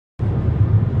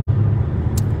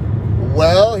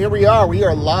Well, here we are. We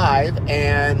are live,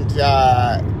 and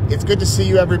it's good to see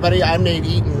you, everybody. I'm Nate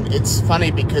Eaton. It's funny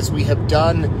because we have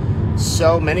done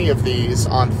so many of these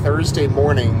on Thursday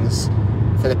mornings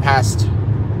for the past,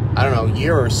 I don't know,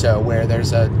 year or so, where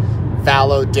there's a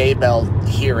Vallow Daybell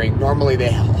hearing. Normally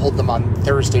they hold them on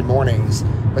Thursday mornings,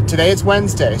 but today it's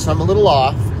Wednesday, so I'm a little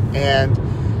off, and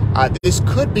this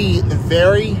could be the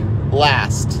very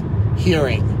last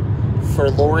hearing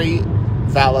for Lori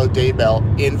Vallow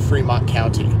Daybell in Fremont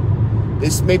County.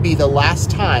 This may be the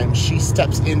last time she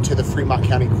steps into the Fremont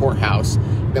County Courthouse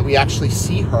that we actually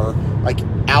see her like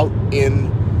outside,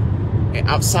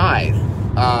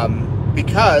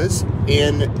 because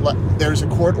there's a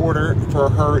court order for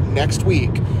her next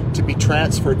week to be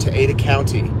transferred to Ada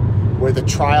County, where the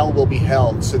trial will be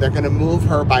held. So they're going to move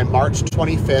her by March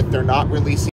 25th. They're not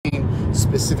releasing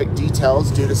specific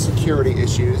details due to security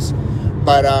issues,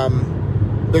 but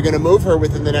they're going to move her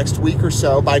within the next week or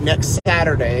so, by next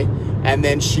Saturday, and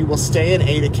then she will stay in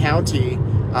Ada County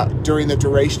during the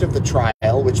duration of the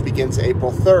trial, which begins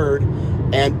April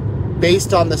 3rd. And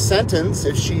based on the sentence,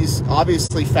 if she's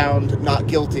obviously found not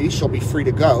guilty, she'll be free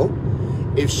to go.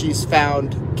 If she's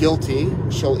found guilty,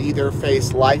 she'll either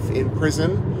face life in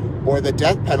prison or the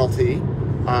death penalty,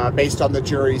 based on the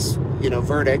jury's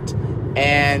verdict,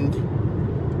 and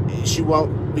she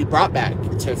won't be brought back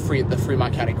to the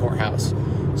Fremont County Courthouse.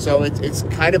 So it's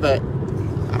kind of I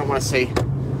don't want to say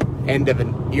end of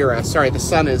an era. Sorry, the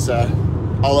sun is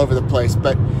all over the place,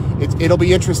 but it'll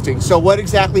be interesting. So what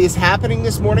exactly is happening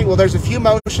this morning? Well, there's a few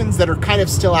motions that are kind of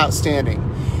still outstanding,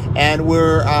 and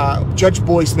Judge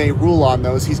Boyce may rule on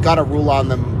those. He's got to rule on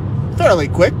them fairly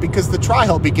quick because the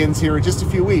trial begins here in just a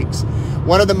few weeks.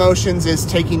 One of the motions is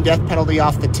taking death penalty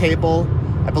off the table.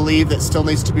 I believe that still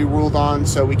needs to be ruled on,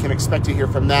 so we can expect to hear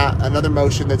from that. Another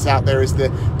motion that's out there is the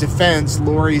defense.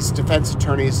 Lori's defense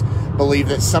attorneys believe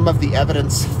that some of the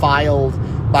evidence filed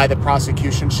by the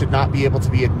prosecution should not be able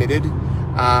to be admitted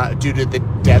due to the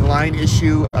deadline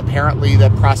issue. Apparently,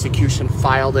 the prosecution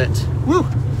filed it. Woo!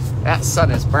 That sun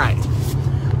is bright.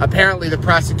 Apparently, the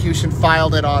prosecution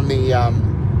filed it on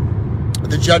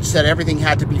the judge said everything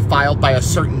had to be filed by a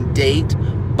certain date.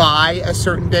 By a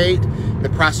certain date. The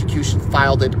prosecution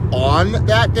filed it on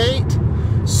that date.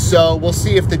 So we'll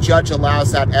see if the judge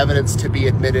allows that evidence to be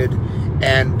admitted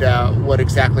and what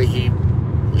exactly he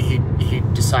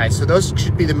decides. So those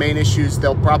should be the main issues.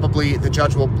 The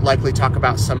judge will likely talk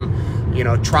about some,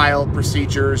 trial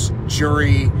procedures,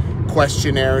 jury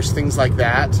questionnaires, things like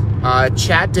that.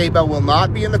 Chad Daybell will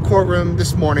not be in the courtroom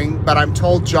this morning, but I'm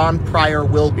told John Pryor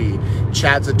will be,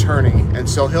 Chad's attorney, and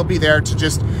so he'll be there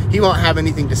he won't have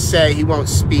anything to say, he won't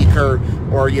speak or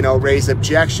raise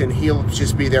objection. He'll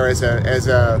just be there as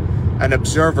an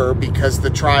observer because the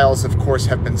trials, of course,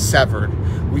 have been severed.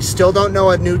 We still don't know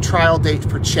a new trial date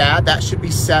for Chad. That should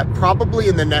be set probably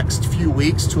in the next few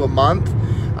weeks to a month.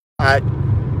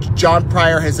 John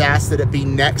Pryor has asked that it be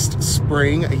next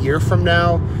spring, a year from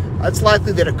now. It's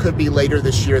likely that it could be later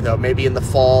this year, though, maybe in the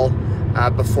fall,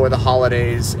 before the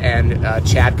holidays, and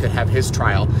Chad could have his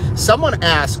trial. Someone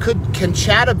asked, can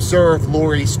Chad observe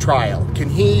Lori's trial? Can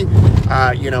he,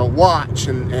 watch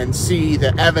and see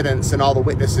the evidence and all the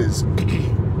witnesses?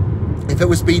 If it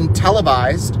was being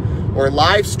televised or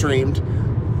live streamed,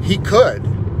 he could.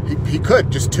 He could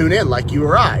just tune in like you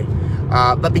or I.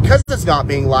 But because it's not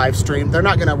being live streamed, they're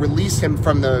not going to release him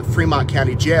from the Fremont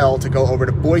County Jail to go over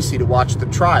to Boise to watch the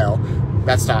trial.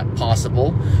 That's not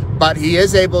possible. But he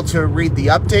is able to read the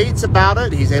updates about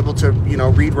it. He's able to,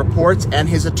 read reports, and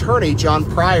his attorney, John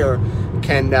Pryor,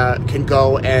 can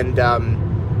go and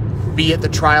be at the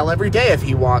trial every day if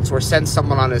he wants, or send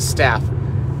someone on his staff.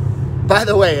 By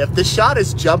the way, if the shot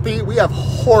is jumpy, we have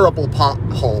horrible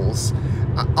potholes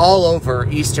all over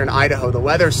eastern Idaho. The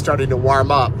weather's starting to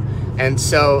warm up. And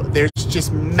so there's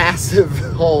just massive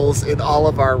holes in all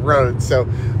of our roads. So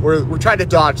we're trying to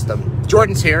dodge them.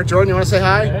 Jordan's here. Jordan, you want to say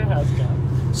hi? Hey, how's it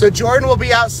going? So Jordan will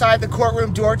be outside the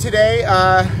courtroom door today,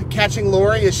 catching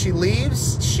Lori as she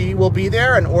leaves. She will be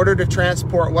there. An order to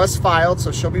transport was filed,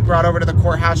 so she'll be brought over to the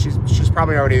courthouse. She's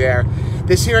probably already there.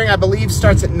 This hearing, I believe,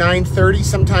 starts at 9:30.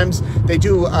 Sometimes they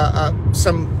do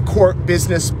some court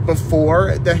business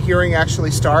before the hearing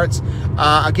actually starts.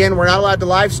 Again, we're not allowed to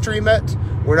live stream it.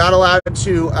 We're not allowed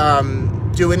to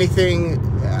do anything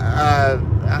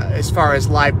as far as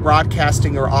live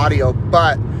broadcasting or audio,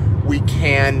 but we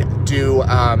can do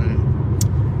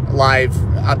live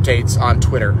updates on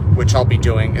Twitter, which I'll be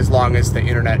doing as long as the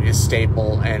internet is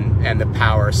stable and the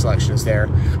power selection is there.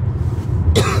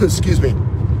 Excuse me.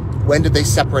 When did they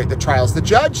separate the trials? The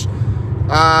judge,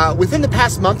 within the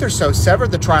past month or so,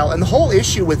 severed the trial, and the whole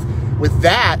issue with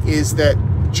that is that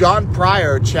John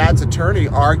Pryor, Chad's attorney,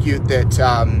 argued that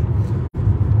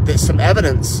there's some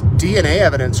evidence, DNA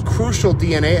evidence, crucial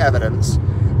DNA evidence,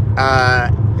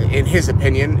 in his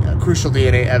opinion, crucial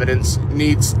DNA evidence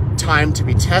needs time to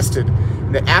be tested.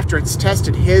 That after it's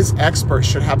tested, his experts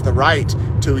should have the right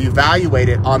to evaluate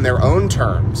it on their own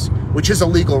terms, which is a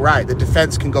legal right. The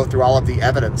defense can go through all of the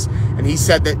evidence. And he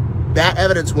said that that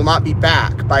evidence will not be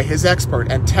back by his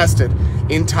expert and tested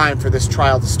in time for this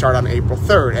trial to start on April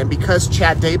 3rd. And because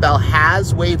Chad Daybell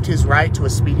has waived his right to a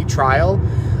speedy trial,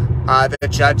 the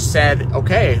judge said,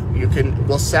 okay,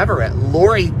 we'll sever it.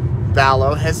 Lori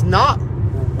Vallow has not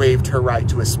waived her right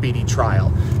to a speedy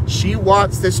trial. She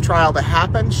wants this trial to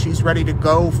happen. She's ready to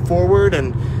go forward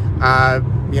and,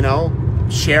 you know,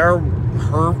 share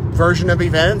her version of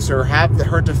events or have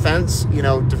her defense, you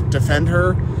know, defend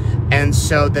her. And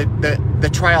so the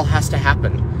trial has to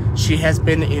happen. She has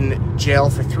been in jail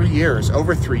for 3 years,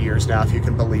 over 3 years now, if you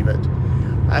can believe it.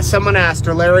 Someone asked,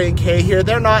 are Larry and Kay here?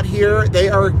 They're not here. They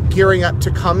are gearing up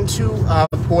to come to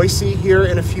Boise here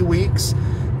in a few weeks.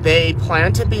 They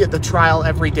plan to be at the trial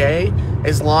every day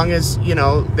as long as, you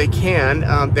know, they can.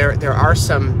 There are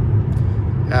some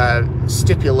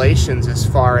stipulations as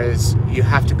far as you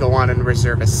have to go on and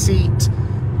reserve a seat.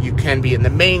 You can be in the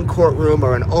main courtroom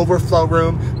or an overflow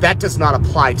room. That does not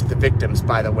apply to the victims,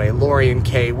 by the way. Lori and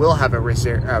Kay will have a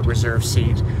reserve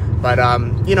seat. But,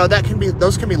 you know,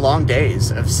 those can be long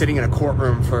days of sitting in a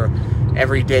courtroom for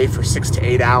every day for 6 to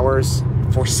 8 hours,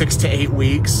 for 6 to 8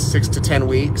 weeks, 6 to 10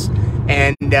 weeks.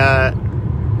 And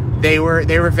they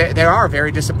are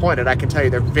very disappointed. I can tell you,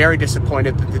 they're very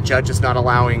disappointed that the judge is not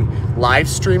allowing live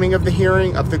streaming of the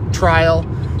hearing, of the trial,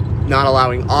 not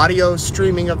allowing audio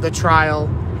streaming of the trial,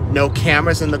 no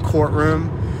cameras in the courtroom.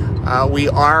 We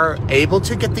are able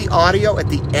to get the audio at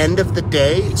the end of the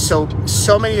day. So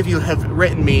many of you have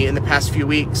written me in the past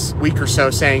week or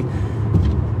so, saying,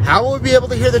 how will we be able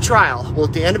to hear the trial? Well,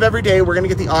 at the end of every day, we're going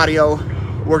to get the audio.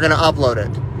 We're going to upload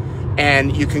it.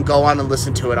 And you can go on and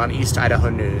listen to it on East Idaho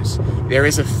News. There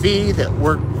is a fee that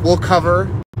we'll cover.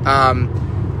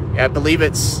 I believe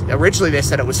originally they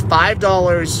said it was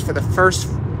 $5 for the first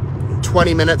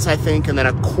 20 minutes, I think, and then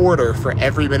a quarter for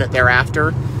every minute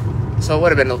thereafter. So it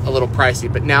would have been a little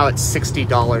pricey, but now it's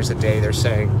 $60 a day, they're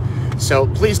saying. So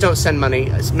please don't send money.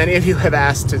 As many of you have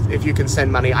asked if you can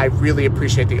send money. I really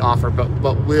appreciate the offer, but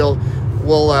we'll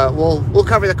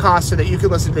cover the cost so that you can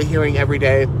listen to the hearing every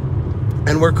day.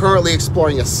 And we're currently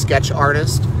exploring a sketch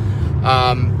artist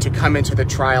to come into the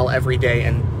trial every day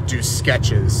and do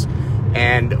sketches.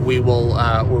 And we're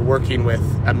working with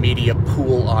a media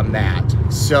pool on that.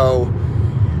 So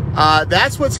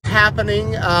that's what's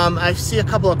happening. I see a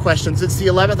couple of questions. It's the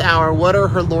 11th hour. What are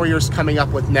her lawyers coming up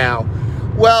with now?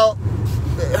 Well,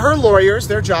 her lawyers,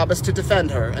 their job is to defend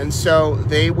her. And so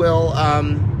they will,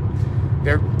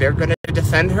 they're going to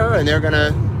defend her, and they're going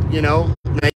to, you know,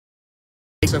 make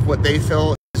of what they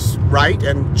feel is right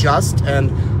and just,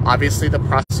 and obviously the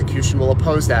prosecution will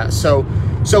oppose that. So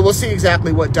we'll see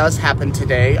exactly what does happen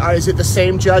today. Is it the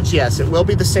same judge? Yes, it will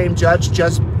be the same judge.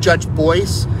 Judge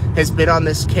Boyce has been on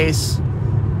this case.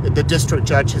 The district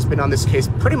judge has been on this case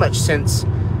pretty much since,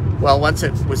 well, once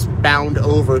it was bound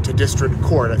over to district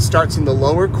court. It starts in the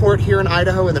lower court here in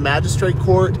Idaho, in the magistrate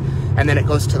court, and then it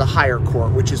goes to the higher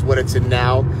court, which is what it's in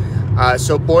now.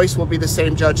 So Boyce will be the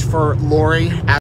same judge for Lori.